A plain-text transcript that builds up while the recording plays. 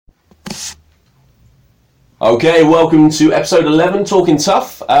Okay, welcome to episode 11, Talking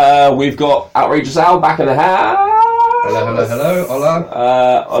Tough. We've got Outrageous Al back in the house. Hello,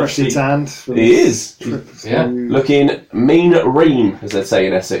 hola. Freshly tanned. He is. Yeah. Looking mean ream, as they'd say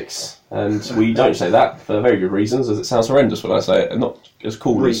in Essex. And we don't say that for very good reasons, as it sounds horrendous when I say it, and not as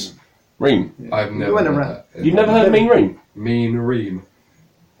cool as ream. I've never heard that. You've never heard of mean ream? Mean ream.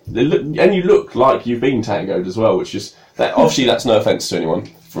 And you look like you've been tangoed as well, which is... Obviously, that's no offence to anyone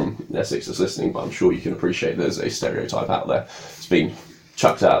from Essex that's listening, but I'm sure you can appreciate there's a stereotype out there. It's been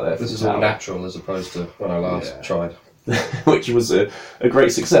chucked out there. This is all natural as opposed to when I last tried. Which was a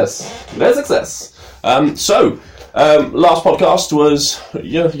great success. Their success. Last podcast was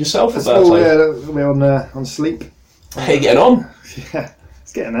yourself. We're on sleep. How you getting on? Yeah,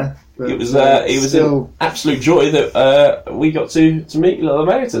 it's getting there. It was an absolute joy that we got to meet little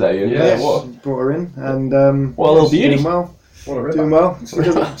Maya today. And, brought her in, and little beauty. Doing well. Doing well.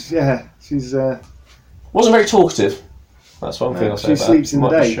 She's wasn't very talkative. That's one thing I'll say. She sleeps in the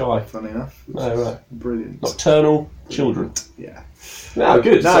day. Shy. Funny enough. No, right. Brilliant. Nocturnal children. Yeah. No,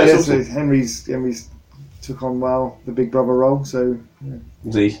 good. No, awesome. Henry's took on well the big brother role. So yeah.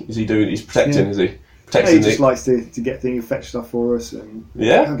 Is he doing? He's protecting. Yeah. Is he? He just likes to get things, fetch stuff for us, and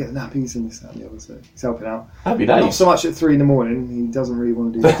get the nappies and this, that, and the other. So he's helping out. Happy days. Not so much at 3 a.m. He doesn't really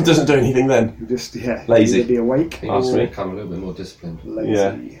want to do that. Doesn't do anything then. He just lazy. Either be awake. He needs to become a little bit more disciplined. Lazy.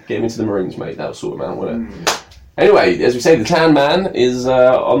 Yeah, get him into the Marines, mate. That'll sort him out, won't it? Anyway, as we say, the Tan Man is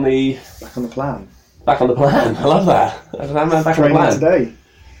back on the plan. Back on the plan. I love that. The Tan Man back Training on the plan today.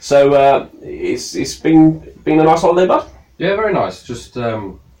 So it's been a nice holiday, bud. Yeah, very nice.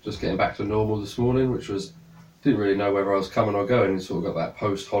 Just getting back to normal this morning, which was didn't really know whether I was coming or going. And sort of got that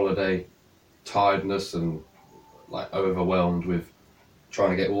post-holiday tiredness and like overwhelmed with trying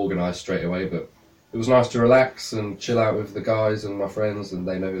to get organised straight away. But it was nice to relax and chill out with the guys and my friends, and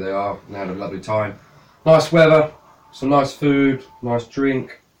they know who they are, and had a lovely time. Nice weather, some nice food, nice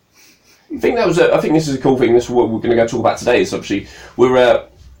drink. I think this is a cool thing. This is what we're going to go talk about today. Is obviously we're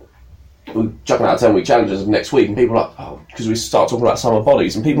chucking out 10-week challenges of next week, and people are like, because we start talking about summer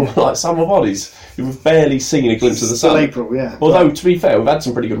bodies, and people are like, summer bodies? We've barely seen a glimpse of the sun. Still April, yeah. Although, to be fair, we've had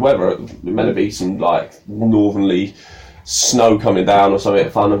some pretty good weather. There's meant to be some like northerly snow coming down or something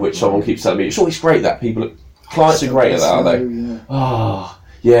fun, of which someone keeps telling me it's always great that clients are great at that, aren't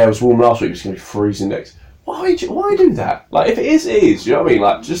they? Yeah, it was warm last week. It's going to be freezing next. Why do that? Like, if it is, it is. You know what I mean?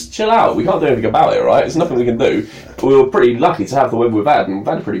 Like, just chill out. We can't do anything about it, right? There's nothing we can do. We were pretty lucky to have the weather we've had, and we've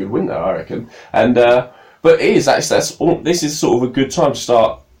had a pretty good winter, I reckon. And but it is this is sort of a good time to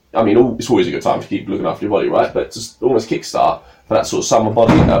start. I mean, it's always a good time to keep looking after your body, right? But just almost kickstart for that sort of summer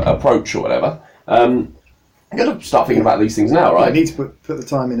body approach or whatever. You got to start thinking about these things now, right? You need to put the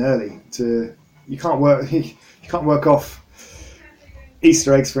time in early. You can't work off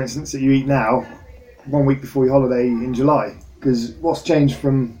Easter eggs, for instance, that you eat now 1 week before your holiday in July, because what's changed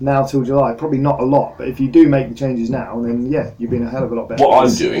from now till July? Probably not a lot, but if you do make the changes now, then you've been a hell of a lot better. What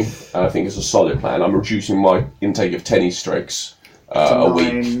I'm doing, and I think it's a solid plan, I'm reducing my intake of 10 Easter eggs a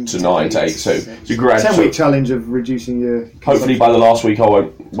week to 9 to 8. So it's a grand 10-week challenge of reducing your consumption. Hopefully by the last week I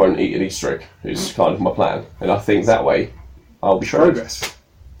won't eat an Easter egg is kind of my plan, and I think that way I'll be shredded. Progress.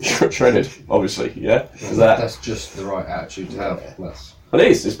 Shredded, obviously, yeah. That's just the right attitude to have. But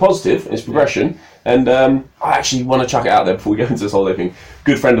it's positive, it's progression, and I actually want to chuck it out there before we go into this whole thing.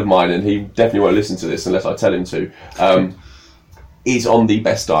 Good friend of mine, and he definitely won't listen to this unless I tell him to, is on the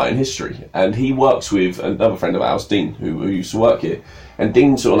best diet in history, and he works with another friend of ours, Dean, who used to work here, and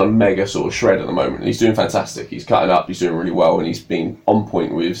Dean's on a mega sort of shred at the moment, and he's doing fantastic. He's cutting up, he's doing really well, and he's been on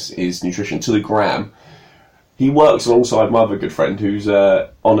point with his nutrition to the gram. He works alongside my other good friend who's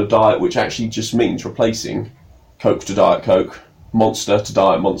on a diet which actually just means replacing Coke to Diet Coke, Monster to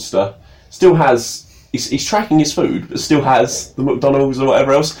Diet Monster. Still has, he's tracking his food, but still has the McDonald's or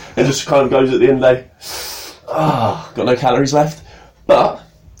whatever else, and just kind of goes at the end of the day, got no calories left. But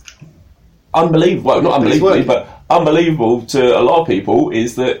unbelievable, well, not unbelievably, but unbelievable to a lot of people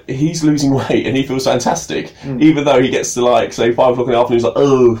is that he's losing weight and he feels fantastic, even though he gets to like, say, 5 o'clock in the afternoon, he's like,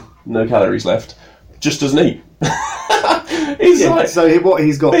 oh, no calories left. Just doesn't eat. So what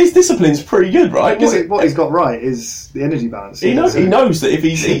he's got, but his discipline's pretty good, right? What he's got right is the energy balance. He knows that if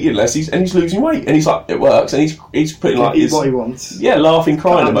he's eating less, he's losing weight, and he's like, it works, and he's putting like eat what he wants. Yeah, laughing,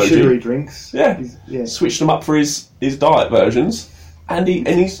 crying emoji. Sugary drinks. Yeah, switched them up for his diet versions, and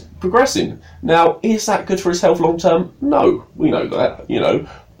he's progressing. Now, is that good for his health long term? No, we know that,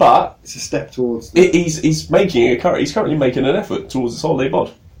 but it's a step towards. He's currently making an effort towards this holiday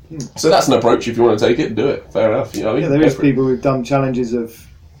bod. So that's an approach. If you want to take it, do it. Fair enough. You know what I mean? Yeah, there is people who've done challenges of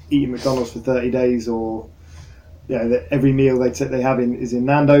eating McDonald's for 30 days, or every meal they have is in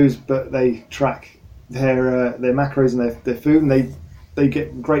Nando's, but they track their macros and their food, and they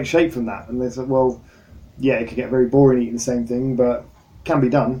get great shape from that. And they said, well, yeah, it could get very boring eating the same thing, but can be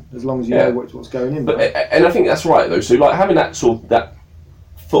done as long as you know what's going in. But right? and I think that's right though. So like having that sort of that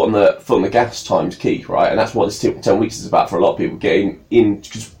foot on the gas time's key, right? And that's what this 10 weeks is about for a lot of people, getting in,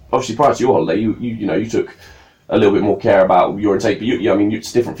 because obviously prior to your holiday, you took a little bit more care about your intake. But I mean,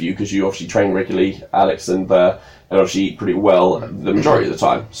 it's different for you because you obviously train regularly, Alex, and obviously eat pretty well the majority of the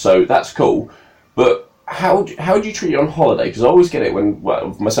time. So that's cool. But how do you treat it on holiday? Because I always get it when,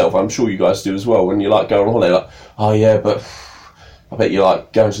 well, myself, I'm sure you guys do as well, when you like go on holiday, like, oh yeah, but I bet you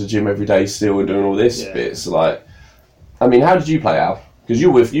like going to the gym every day still and doing all this bits. Like, I mean, how did you play out? Because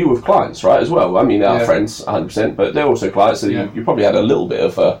you with clients, right, as well. I mean, they're friends, 100%, but they're also clients, so you probably had a little bit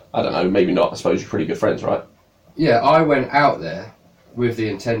of I don't know, maybe not. I suppose you're pretty good friends, right? Yeah, I went out there with the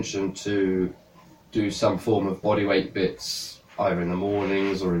intention to do some form of bodyweight bits, either in the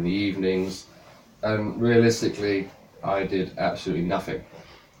mornings or in the evenings, and realistically, I did absolutely nothing.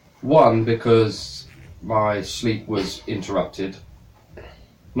 One, because my sleep was interrupted.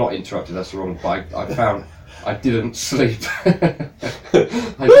 Not interrupted, that's the wrong, but I found I didn't sleep.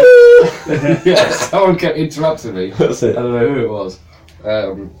 Someone kept interrupting me. That's it. I don't know who it was.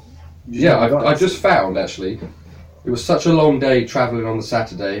 I just found, actually, it was such a long day travelling on the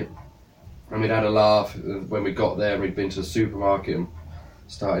Saturday, and we'd had a laugh when we got there, and we'd been to the supermarket and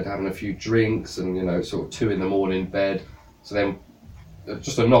started having a few drinks, and sort of 2 a.m. bed. So then,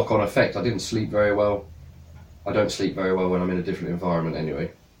 just a knock-on effect. I didn't sleep very well. I don't sleep very well when I'm in a different environment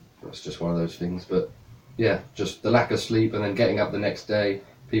anyway. It's just one of those things. But yeah, just the lack of sleep, and then getting up the next day,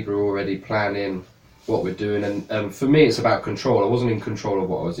 people are already planning what we're doing, and for me it's about control. I wasn't in control of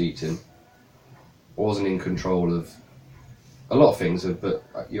what I was eating. I wasn't in control of a lot of things, but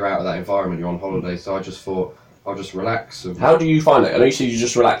you're out of that environment, you're on holiday, so I just thought I'll just relax. How do you find it? I know you said you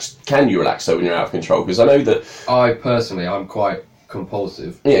just relax. Can you relax though when you're out of control? Because I know that I'm quite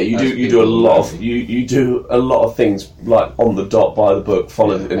compulsive. Yeah, you do a lot of you do a lot of things like on the dot, by the book,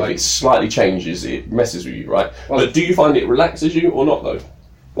 follow, and if it slightly changes, it messes with you, right? Well, but do you find it relaxes you or not though?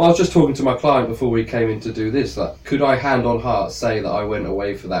 Well, I was just talking to my client before we came in to do this. Like, could I, hand on heart, say that I went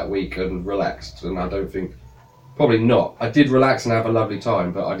away for that week and relaxed? And I don't think, probably not. I did relax and have a lovely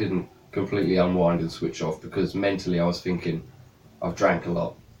time, but I didn't completely unwind and switch off, because mentally I was thinking, I've drank a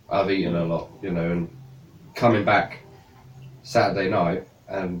lot, I've eaten a lot, and coming back Saturday night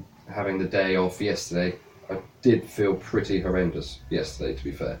and having the day off yesterday, I did feel pretty horrendous yesterday, to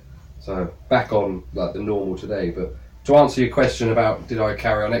be fair. So back on like the normal today, but to answer your question about did I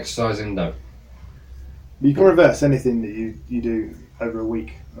carry on exercising, no. You can reverse anything that you do over a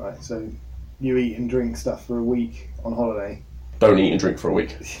week, right? So you eat and drink stuff for a week on holiday. Don't eat and drink for a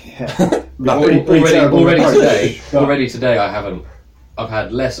week. Yeah. Already today I've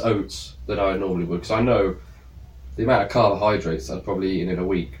had less oats than I normally would, because I know the amount of carbohydrates I'd probably eaten in a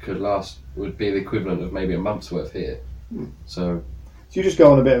week would be the equivalent of maybe a month's worth here. So you just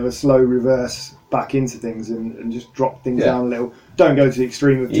go on a bit of a slow reverse back into things and just drop things down a little. Don't go to the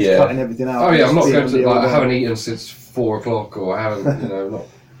extreme of just cutting everything out. Oh yeah, I'm not going to I haven't eaten since 4 o'clock, or I haven't, not.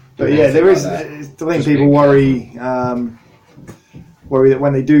 But yeah, there is. I think people worry that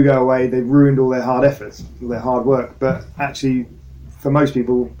when they do go away, they've ruined all their hard efforts, all their hard work. But actually, for most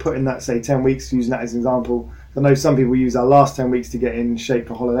people, putting that, say, 10 weeks, using that as an example, I know some people use that last 10 weeks to get in shape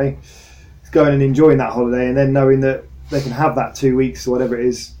for holiday. It's going and enjoying that holiday, and then knowing that they can have that 2 weeks or whatever it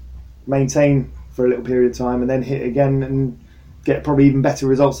is, maintain for a little period of time, and then hit again and get probably even better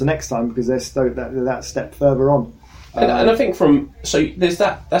results the next time, because they're stoked that they're that step further on. And I think there's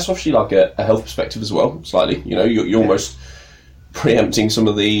that's obviously like a health perspective as well, slightly. You're almost preempting some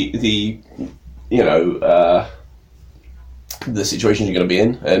of the situations you're going to be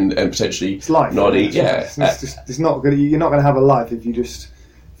in, and potentially it's life, not eat. It's not good. You're not going to have a life if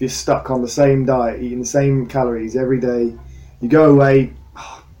you're stuck on the same diet, eating the same calories every day. You go away,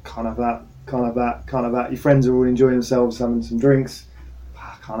 can't have that. Your friends are all enjoying themselves, having some drinks.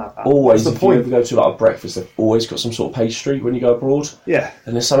 Can't have that. Always, if you ever go to like a breakfast, they've always got some sort of pastry when you go abroad. Yeah.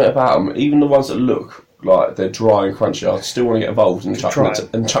 And there's something about them, even the ones that look like they're dry and crunchy, I still want to get involved and chuck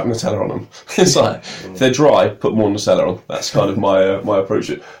Nutella on them. It's like, if they're dry, put more Nutella on. That's kind of my approach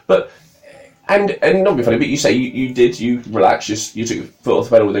to it. But and not be funny, but you say you relaxed, you took your foot off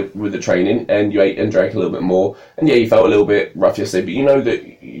the pedal with the training, and you ate and drank a little bit more, and yeah, you felt a little bit rough yesterday, but you know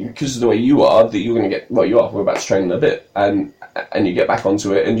that because of the way you are, that you're going to get, we're about to train in a bit, and you get back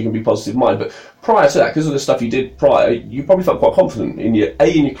onto it, and you can be positive mind. But prior to that, because of the stuff you did prior, you probably felt quite confident in your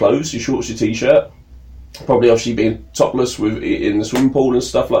clothes, your shorts, your t-shirt, probably obviously being topless in the swimming pool and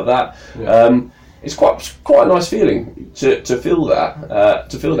stuff like that. Yeah. It's quite a nice feeling to feel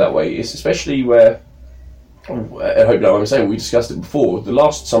that way. It's especially where I hope you know what I'm saying. We discussed it before. The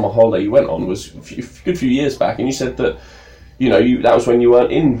last summer holiday you went on was a good few years back, and you said that that was when you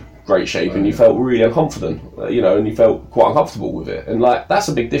weren't in great shape and you felt really unconfident, and you felt quite uncomfortable with it. And like that's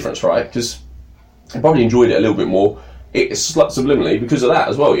a big difference, right? Because you probably enjoyed it a little bit more. It's subliminally because of that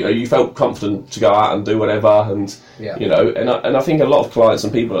as well. You felt confident to go out and do whatever, and and I think a lot of clients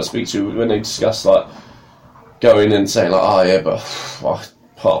and people I speak to when they discuss like going and saying like, oh yeah, but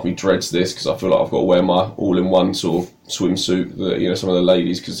part of me dreads this because I feel like I've got to wear my all-in-one sort of swimsuit that some of the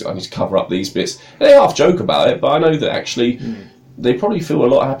ladies because I need to cover up these bits. And they half joke about it, but I know that actually they probably feel a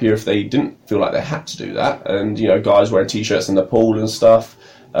lot happier if they didn't feel like they had to do that. And guys wearing t-shirts in the pool and stuff.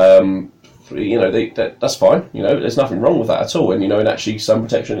 That's fine. There's nothing wrong with that at all. And actually, sun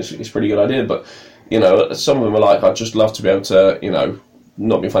protection is a pretty good idea. But some of them are like, I'd just love to be able to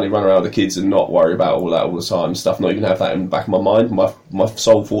not be funny, run around with the kids and not worry about all that all the time. Stuff. Not even have that in the back of my mind. My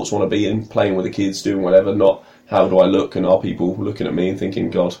sole thoughts want to be in playing with the kids, doing whatever. Not how do I look and are people looking at me and thinking,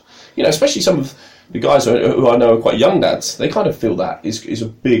 God, especially some of the guys who I know are quite young dads, they kind of feel that is a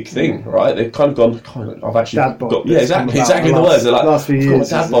big thing, right? They've kind of gone, I've actually dad bod. got, exactly the words. They're like, last few I've years,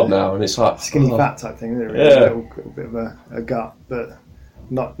 got a dad bod now, and it's like skinny fat type thing, isn't it? Really? Yeah. A little bit of a gut, but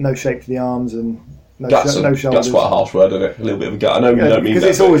no shape to the arms and no shoulders. Gut's quite a harsh word, isn't it? A little bit of a gut. I know you don't mean that.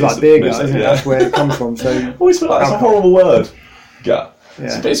 Because it's always like beer gut, isn't it? That's where it comes from. So I always feel like it's a horrible word, gut. Yeah.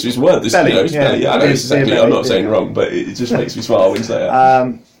 It's basically a word. It's belly. I know it's exactly. I'm not saying wrong, but it just makes me smile when you say it.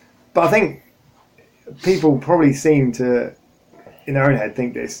 But I think people probably seem to, in their own head,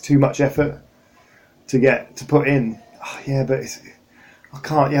 think that it's too much effort to put in. Oh, yeah, but I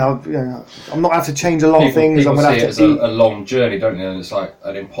can't. I'm not have to change a lot of things. People I'm going see to it have to as a long journey, don't you? And it's like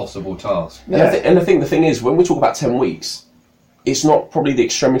an impossible task. Yeah. And I think the thing is, when we talk about 10 weeks, it's not probably the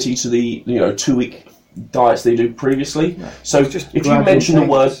extremity to the 2-week diets they do previously. No, so if you mention the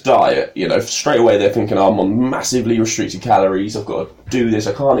word diet, straight away they're thinking, I'm on massively restricted calories. I've got to do this.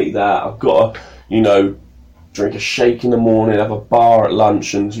 I can't eat that. I've got to, drink a shake in the morning, have a bar at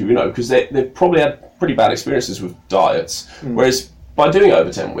lunch, and because they've probably had pretty bad experiences with diets. Whereas by doing it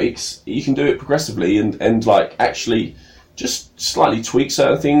over 10 weeks, you can do it progressively and like actually just slightly tweak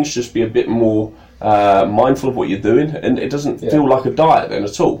certain things, just be a bit more mindful of what you're doing, and it doesn't feel like a diet then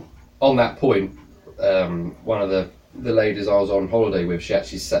at all. On that point, one of the ladies I was on holiday with, she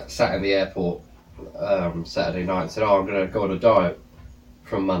actually sat in the airport Saturday night and said, I'm going to go on a diet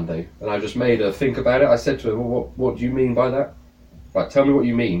from Monday. And I just made her think about it. I said to her, well, what do you mean by that? Right, tell me what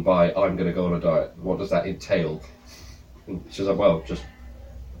you mean by I'm going to go on a diet. What does that entail? And she was like, well, just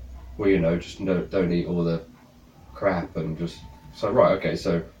don't eat all the crap and just... So, right, okay,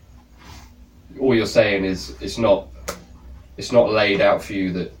 so all you're saying is it's not laid out for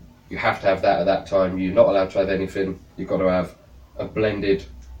you that you have to have that at that time. You're not allowed to have anything. You've got to have a blended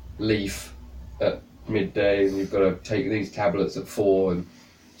leaf at midday, and you've got to take these tablets at 4. And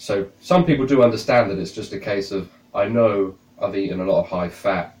so some people do understand that it's just a case of, I know I've eaten a lot of high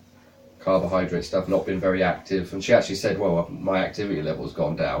fat, carbohydrate stuff, not been very active. And she actually said, well, my activity level's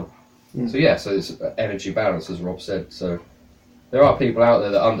gone down. So it's energy balance, as Rob said. So there are people out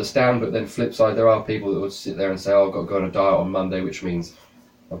there that understand, but then flip side, there are people that would sit there and say, I've got to go on a diet on Monday, which means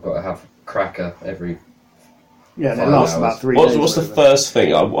I've got to have cracker every... Yeah, and it lasts about 3 days. What's the first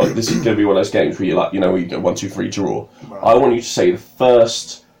thing? This is going to be one of those games where you're like, where you go 1, 2, 3, draw. Right. I want you to say the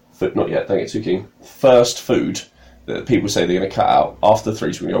first food, not yet, don't get too keen. First food that people say they're going to cut out after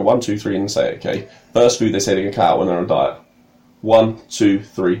 3. So we're going to go 1, 2, 3 and say it, okay? First food they say they're going to cut out when they're on a diet. 1, 2,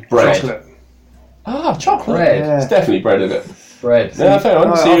 3. Bread. Chocolate. Ah, chocolate. Bread. Yeah. It's definitely bread, isn't it? Bread. Yeah, fair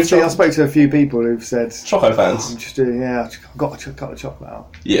enough. I spoke to a few people who've said... Choco fans. I'm just doing, I've got to cut the chocolate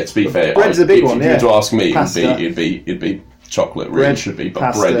out. Yeah, to be fair, bread's a big one, if you were to ask me, pasta. it'd be chocolate, really Bread, should be, but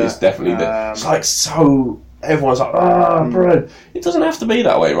pasta, bread is definitely it's like so... Everyone's like, bread. It doesn't have to be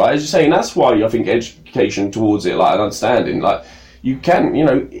that way, right? As you're saying, that's why I think education towards it, like, and understanding, like, you can,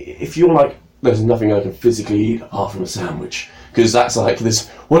 if you're like, there's nothing I can physically eat apart from a sandwich... Because that's like this.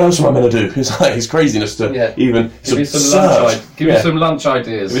 What else am I going to do? It's like it's craziness to even. Give me some lunch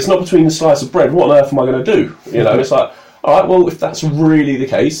ideas. If it's not between the slice of bread, what on earth am I going to do? It's like, all right, well, if that's really the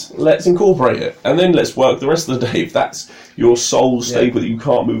case, let's incorporate it, and then let's work the rest of the day. If that's your sole staple that you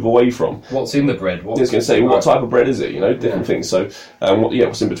can't move away from, what's in the bread? I was going to say, what type of bread is it? Different things. So,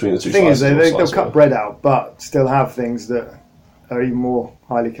 what's in between the two? The thing is, they'll cut bread out, but still have things that are even more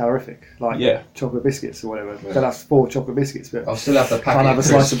highly calorific, like chocolate biscuits or whatever. They'll have 4 chocolate biscuits, but I'll still have the packet. Can't have a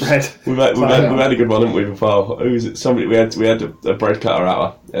slice of bread. We've had a good one, haven't we? Before who was it? Somebody we had a bread cutter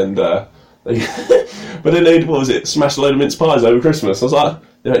out, and but then they smashed a load of mince pies over Christmas. I was like,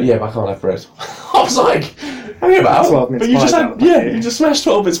 yeah, but I can't have bread. I was like, hang about. 12 mince But you just pies had, out of that, you just smashed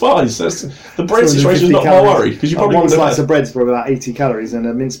 12 mince pies. The bread 250 situation is not my calories. worry, because you probably one wouldn't have slice of bread's probably about 80 calories, and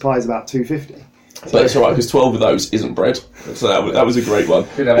a mince pie is about 250. But it's alright, because 12 of those isn't bread. So that was a great one.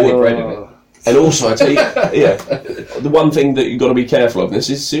 Didn't have any bread in it. And also, I tell you, the one thing that you've got to be careful of, and this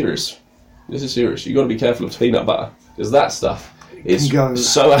is serious, you've got to be careful of peanut butter, because that stuff is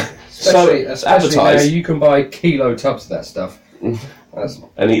so Especially advertised. now you can buy kilo tubs of that stuff.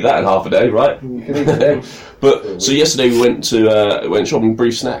 And eat that in half a day, right? You can eat them. But so yesterday we went shopping,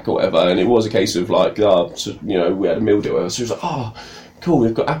 brief snack or whatever, and it was a case of like, we had a meal deal. So she was like, "Oh, cool,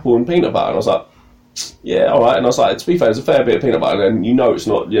 we've got apple and peanut butter," and I was like, "Yeah, all right." And I was like, "To be fair, there's a fair bit of peanut butter, and it's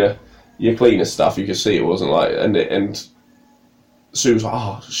not your cleanest stuff. You could see it wasn't like." And Sue was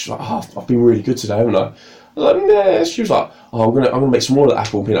like, "I've been really good today, haven't I?" I was like, "Yeah." She was like, "Oh, I'm gonna make some more of that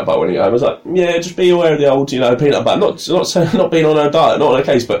apple and peanut butter when you go home." I was like, "Yeah, just be aware of the old, peanut butter. Not being on her diet, not her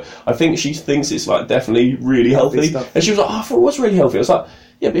case, but I think she thinks it's like definitely really healthy." Stuff. And she was like, "Oh, I thought it was really healthy." I was like,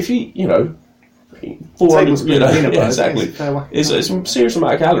 "Yeah, but if you 400, peanut butter, exactly. It's a serious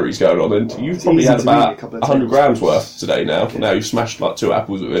amount of calories going on, and you've probably had about 100 grams worth today now. Okay. Now you've smashed like 2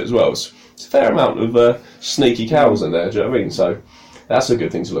 apples with it as well. It's a fair amount of sneaky cows in there. Do you know what I mean? So that's a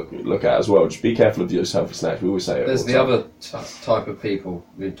good thing to look at as well. Just be careful of your healthy snacks. We always say it. There's the other type of people.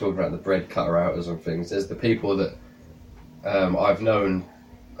 We're talking about the bread cutter outers and things. There's the people that I've known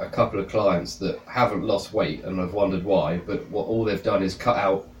a couple of clients that haven't lost weight and have wondered why, but all they've done is cut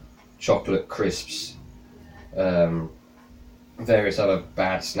out chocolate crisps, various other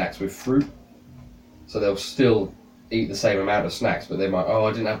bad snacks with fruit. So they'll still eat the same amount of snacks, but they might,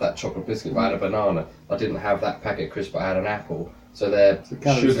 I didn't have that chocolate biscuit, but I had a banana. I didn't have that packet crisp, but I had an apple. So their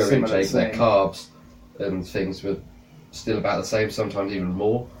sugar intake, their carbs and things were still about the same, sometimes even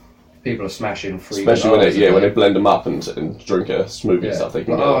more. People are smashing 3 especially bananas when they blend them up and drink a smoothie and stuff. They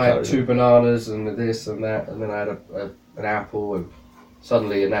can I had 2 bananas and this and that, and then I had an apple, and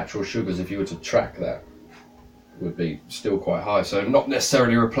suddenly your natural sugars, if you were to track that, would be still quite high. So not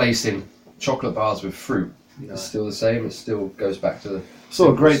necessarily replacing chocolate bars with fruit. No. It's still the same. It still goes back to the.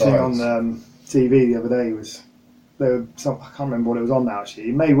 Saw a great thing on TV the other day. I can't remember what it was on now. Actually,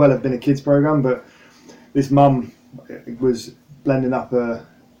 it may well have been a kids program, but this mum was blending up a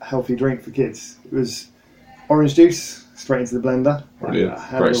healthy drink for kids. It was orange juice straight into the blender. Brilliant.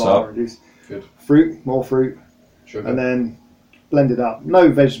 Great start. Orange juice. Good. Fruit, more fruit, sugar, and then blended up. No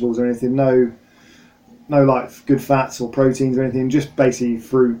vegetables or anything. No like good fats or proteins or anything. Just basically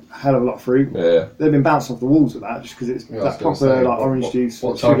fruit. Hell of a lot of fruit. Yeah. They've been bounced off the walls with that just because it's that proper orange juice.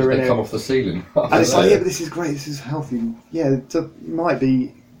 What time did they come off the ceiling? And it's like, but this is great. This is healthy. Yeah, it might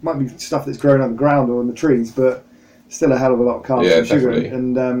be stuff that's growing underground or in the trees, but still a hell of a lot of carbs and sugar. Definitely.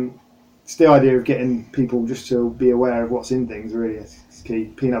 And it's the idea of getting people just to be aware of what's in things. Really, it's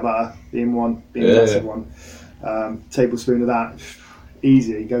key. Peanut butter being one, being a massive one. Tablespoon of that,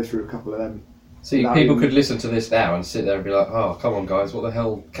 easy. Go through a couple of them. See, people could listen to this now and sit there and be like, "Oh, come on, guys, what the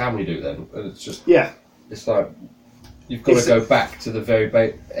hell can we do then?" And it's just, it's like you've got to go back to the very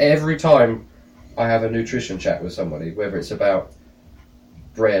base. Every time I have a nutrition chat with somebody, whether it's about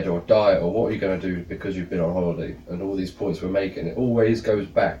bread or diet or what are you going to do because you've been on holiday, and all these points we're making, it always goes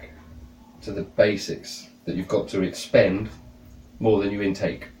back to the basics that you've got to expend more than you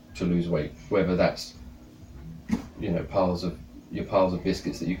intake to lose weight. Whether that's piles of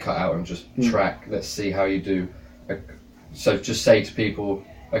biscuits that you cut out and just track. Let's see how you do. So just say to people,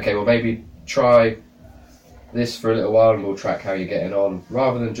 okay, well maybe try this for a little while and we'll track how you're getting on,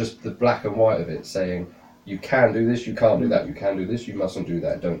 rather than just the black and white of it saying you can do this, you can't do that, you can do this, you mustn't do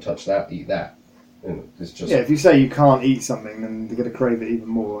that, don't touch that, eat that. It's just, if you say you can't eat something, then they're going to crave it even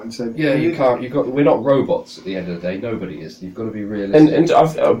more. And so you can't. We're not robots at the end of the day. Nobody is. You've got to be realistic. And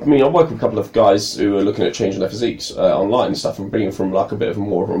I work with a couple of guys who are looking at changing their physiques online and stuff, and bringing from like a bit of a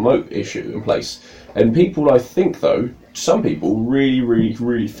more remote issue in place. And people, I think though, some people really, really,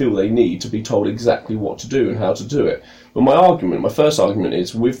 really feel they need to be told exactly what to do and how to do it. But my first argument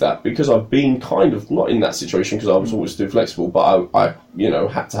is with that, because I've been kind of not in that situation because I was always too flexible, but I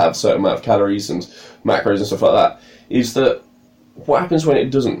had to have a certain amount of calories and macros and stuff like that, is that what happens when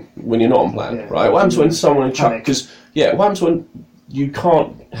you're not on plan, right? What happens when someone what happens when you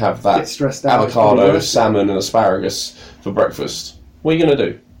can't have that avocado, salmon and asparagus for breakfast? What are you going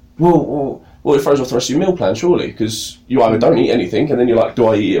to do? Well, it throws off the rest of your meal plan, surely, because you either don't eat anything, and then you're like, do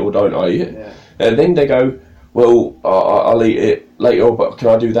I eat it or don't I eat it? Yeah. And then they go, well, I'll eat it later, but can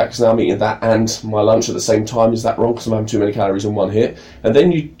I do that because now I'm eating that and my lunch at the same time? Is that wrong because I'm having too many calories in one hit? And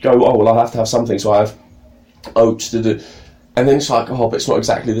then you go, oh, well, I'll have to have something, so I have oats to do. And then it's like, oh, but it's not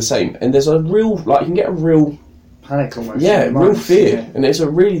exactly the same. And there's a real, you can get a real panic almost. Yeah, in your real mind. fear, Yeah. and it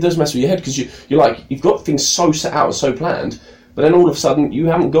really does mess with your head because you're like you've got things so set out and so planned, but then all of a sudden you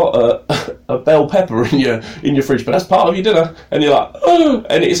haven't got a bell pepper in your fridge, but that's part of your dinner, and you're like, oh,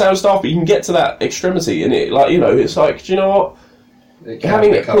 and it sounds daft, but you can get to that extremity, and it like it's like, do you know what?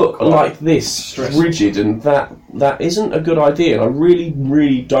 Having it put like this, stressful. rigid, and that isn't a good idea, and I really,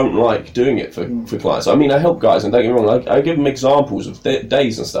 really don't like doing it for clients. I mean, I help guys, and don't get me wrong, I give them examples of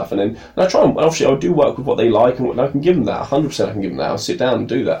days and stuff, and I try and, obviously, I do work with what they like, and I can give them that, 100% I can give them that, I'll sit down and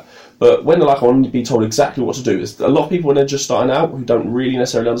do that. But when they're like, I want to be told exactly what to do, there's a lot of people when they're just starting out who don't really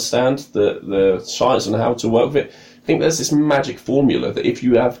necessarily understand the science and how to work with it. I think there's this magic formula that if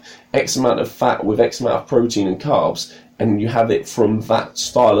you have X amount of fat with X amount of protein and carbs, and you have it from that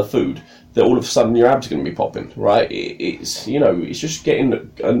style of food, that all of a sudden your abs are going to be popping, right? It's it's just getting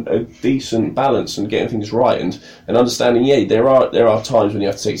a decent balance and getting things right and understanding. Yeah, there are times when you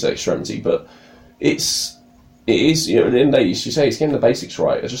have to take to that extremity, but it is at the end of the day, you say it's getting the basics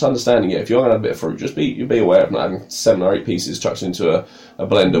right. It's just understanding. If you're going to have a bit of fruit, just be aware of not having 7 or 8 pieces chucked into a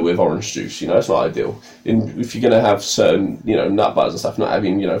blender with orange juice. It's not ideal. If you're going to have certain nut butters and stuff, not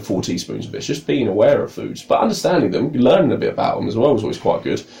having 4 teaspoons of it. It's just being aware of foods, but understanding them, learning a bit about them as well is always quite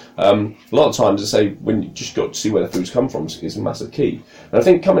good. A lot of times, I say when you just got to see where the foods come from is a massive key. And I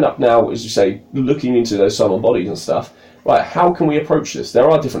think coming up now, as you say, looking into those subtle bodies and stuff. Right, how can we approach this? There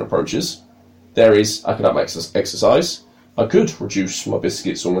are different approaches. There is, I can up my exercise. I could reduce my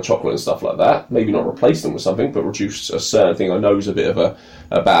biscuits or my chocolate and stuff like that. Maybe not replace them with something, but reduce a certain thing I know is a bit of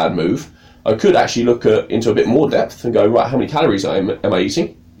a bad move. I could actually look into a bit more depth and go, right, how many calories am I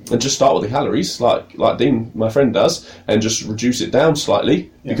eating? And just start with the calories, like Dean, my friend, does, and just reduce it down slightly,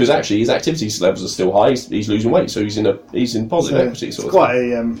 because actually his activity levels are still high. He's losing weight, so he's in positive equity. It's quite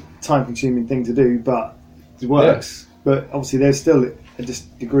a time-consuming thing to do, but it works. Yeah. But obviously, there's still a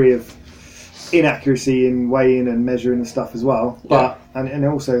degree of inaccuracy in weighing and measuring and stuff as well, but and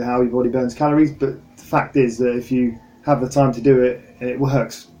also how your body burns calories. But the fact is that if you have the time to do it and it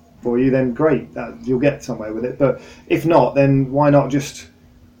works for you, then great, you'll get somewhere with it. But if not, then why not just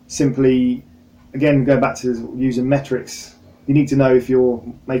simply, again, go back to using metrics. You need to know if you're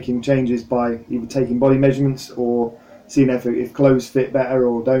making changes by either taking body measurements or seeing if clothes fit better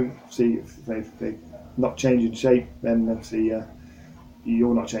or don't. See if they're not changing shape, then obviously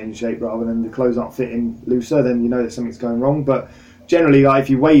you're not changing shape, rather than the clothes aren't fitting looser, then you know that something's going wrong. But generally, if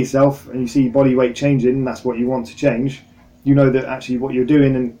you weigh yourself and you see body weight changing, and that's what you want to change, you know that actually what you're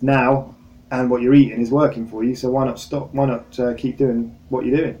doing now and what you're eating is working for you. So why not stop? Why not keep doing what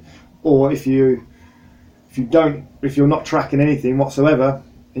you're doing? Or if you're not tracking anything whatsoever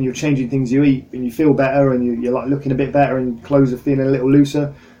and you're changing things you eat and you feel better and you're like looking a bit better and clothes are feeling a little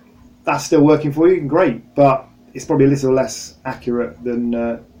looser, that's still working for you, great. But it's probably a little less accurate than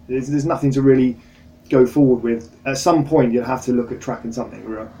there's nothing to really go forward with. At some point, you'll have to look at tracking something.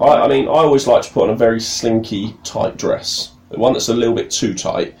 I mean, I always like to put on a very slinky, tight dress, one that's a little bit too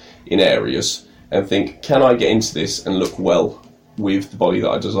tight in areas, and think, can I get into this and look well with the body that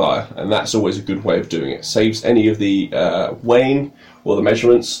I desire? And that's always a good way of doing it. Saves any of the weighing or the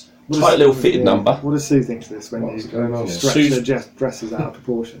measurements. Tight little fitted number. What does Sue think of this when you stretch the dresses out of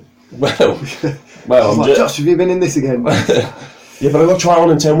proportion? Well, I'm like, Josh, have you been in this again? Yeah, but I've got to try it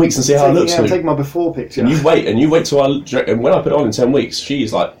on in 10 weeks and see how it looks. I'll take my before picture. And you wait till and when I put it on in 10 weeks,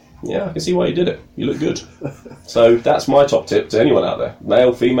 she's like, yeah, I can see why you did it. You look good. So that's my top tip to anyone out there,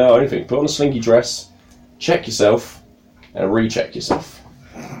 male, female, anything. Put on a slinky dress, check yourself, and recheck yourself.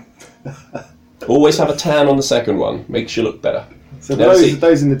 Always have a tan on the second one. Makes you look better. So for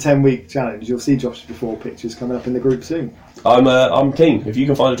those in the 10-week challenge, you'll see Josh's before pictures coming up in the group soon. I'm keen. If you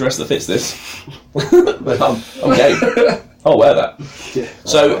can find a dress that fits this, I'm game. I'll wear that. Yeah.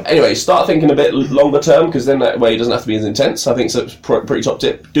 So anyway, start thinking a bit longer term, because then that way it doesn't have to be as intense. I think it's a pretty top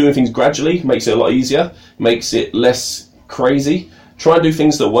tip. Doing things gradually makes it a lot easier, makes it less crazy. Try and do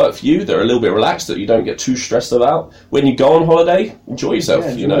things that work for you, that are a little bit relaxed, that you don't get too stressed about. When you go on holiday, enjoy yourself.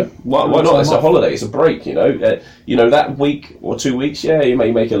 Why not? It's a holiday. It's a break. That week or 2 weeks. Yeah, you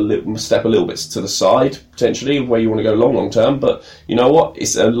may make a step a little bit to the side potentially where you want to go long term. But you know what?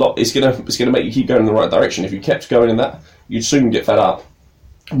 It's a lot. It's gonna make you keep going in the right direction. If you kept going in that, you'd soon get fed up.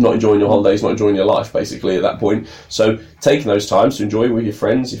 Not enjoying your holidays, not enjoying your life, basically at that point. So taking those times to enjoy with your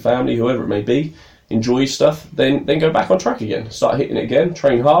friends, your family, whoever it may be. Enjoy stuff, then go back on track again. Start hitting it again,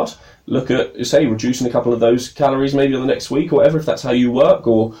 train hard, look at, say, reducing a couple of those calories maybe on the next week or whatever, if that's how you work,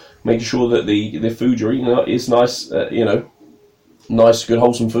 or making sure that the food you're eating is nice, nice, good,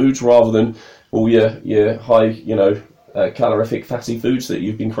 wholesome foods, rather than all your high, calorific, fatty foods that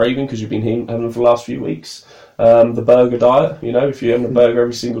you've been craving because you've been having them for the last few weeks. The burger diet, if you're having a burger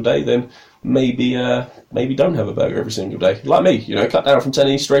every single day, then maybe don't have a burger every single day. Like me, cut down from 10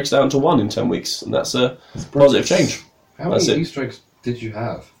 Easter eggs down to 1 in 10 weeks, and that's a positive change. How many Easter eggs did you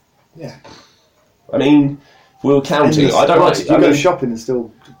have? Yeah. I mean, if we were counting, I don't like to... You go shopping and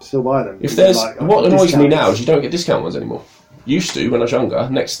still buy them. If there's... what annoys me now is you don't get discount ones anymore. Used to, when I was younger,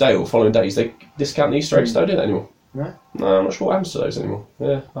 next day or following days, they discount the Easter eggs. Don't do that anymore. No? No, I'm not sure what happens to those anymore.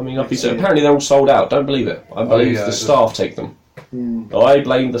 Yeah, I mean, apparently they're all sold out. Don't believe it. I believe the staff take them. I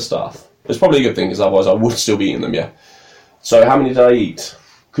blame the staff. It's probably a good thing, because otherwise I would still be eating them, yeah. So how many did I eat?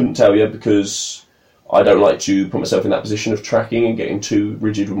 Couldn't tell you, because I don't like to put myself in that position of tracking and getting too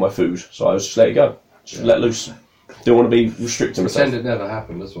rigid with my food. So I just let it go. Just let loose. Don't want to be restricting myself. Pretend it never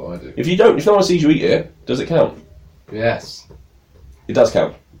happened, that's what I do. If no one sees you eat it, does it count? Yes. It does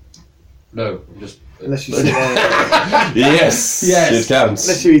count. No, just... Unless you sit there. Yes, it counts.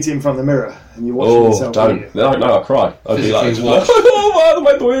 Unless you eat it in front of the mirror and you watch yourself. Don't. No, I cry. I'd be like, oh, what am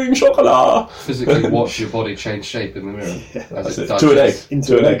I doing? Chocolat. Physically watch your body change shape in the mirror. Yeah, that's it. To an egg.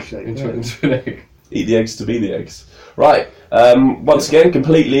 Into an egg shape. Into an egg. Eat the eggs to be the eggs. Right. Once again,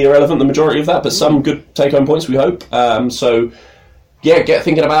 completely irrelevant, the majority of that, but some good take-home points, we hope. So, yeah, get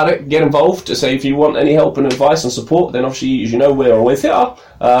thinking about it. Get involved. To say if you want any help and advice and support, then obviously, as you know, we're always here.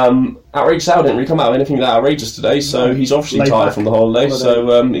 Outrage Sal didn't really come out of anything that outrageous today, so he's obviously tired from the holiday,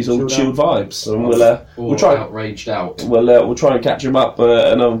 so he's all chilled vibes. And we'll try. Outraged out. We'll try and catch him up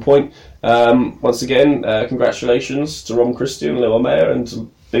at another point. Once again, congratulations to Ron Christian, Little Mayor, and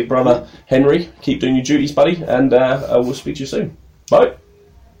big brother Henry. Keep doing your duties, buddy, and we'll speak to you soon. Bye.